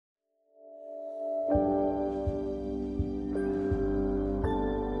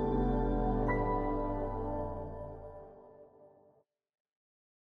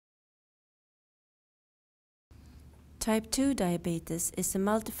Type 2 diabetes is a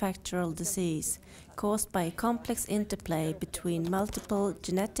multifactorial disease caused by a complex interplay between multiple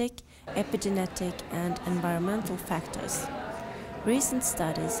genetic, epigenetic and environmental factors. Recent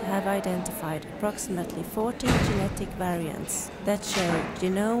studies have identified approximately 40 genetic variants that show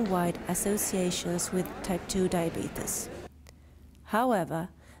genome-wide associations with type 2 diabetes. However,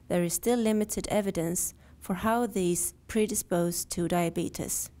 there is still limited evidence for how these predispose to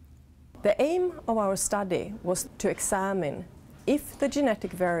diabetes. The aim of our study was to examine if the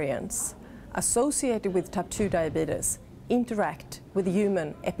genetic variants associated with type 2 diabetes interact with the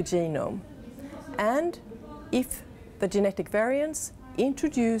human epigenome, and if the genetic variants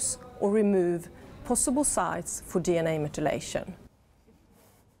introduce or remove possible sites for DNA methylation.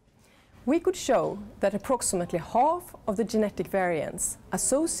 We could show that approximately half of the genetic variants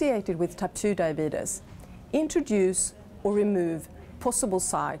associated with type 2 diabetes introduce or remove possible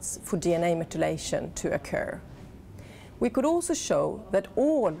sites for DNA methylation to occur. We could also show that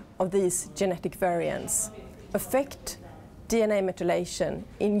all of these genetic variants affect DNA methylation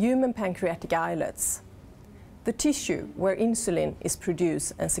in human pancreatic islets, the tissue where insulin is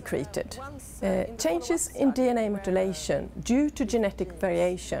produced and secreted. Changes in DNA methylation due to genetic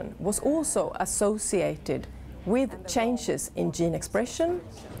variation was also associated with changes in gene expression,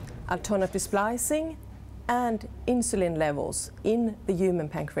 alternative splicing, and insulin levels in the human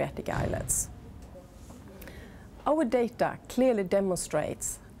pancreatic islets. Our data clearly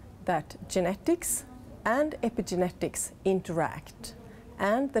demonstrates that genetics and epigenetics interact,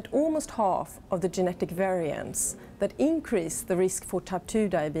 and that almost half of the genetic variants that increase the risk for type 2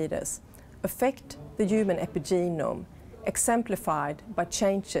 diabetes affect the human epigenome, exemplified by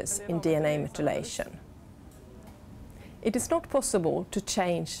changes in DNA methylation. It is not possible to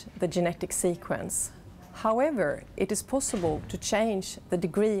change the genetic sequence. However, it is possible to change the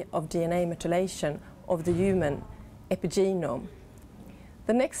degree of DNA methylation of the human epigenome.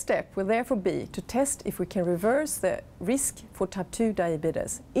 The next step will therefore be to test if we can reverse the risk for type 2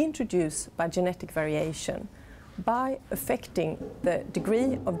 diabetes introduced by genetic variation by affecting the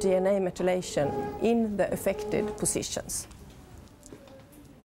degree of DNA methylation in the affected positions.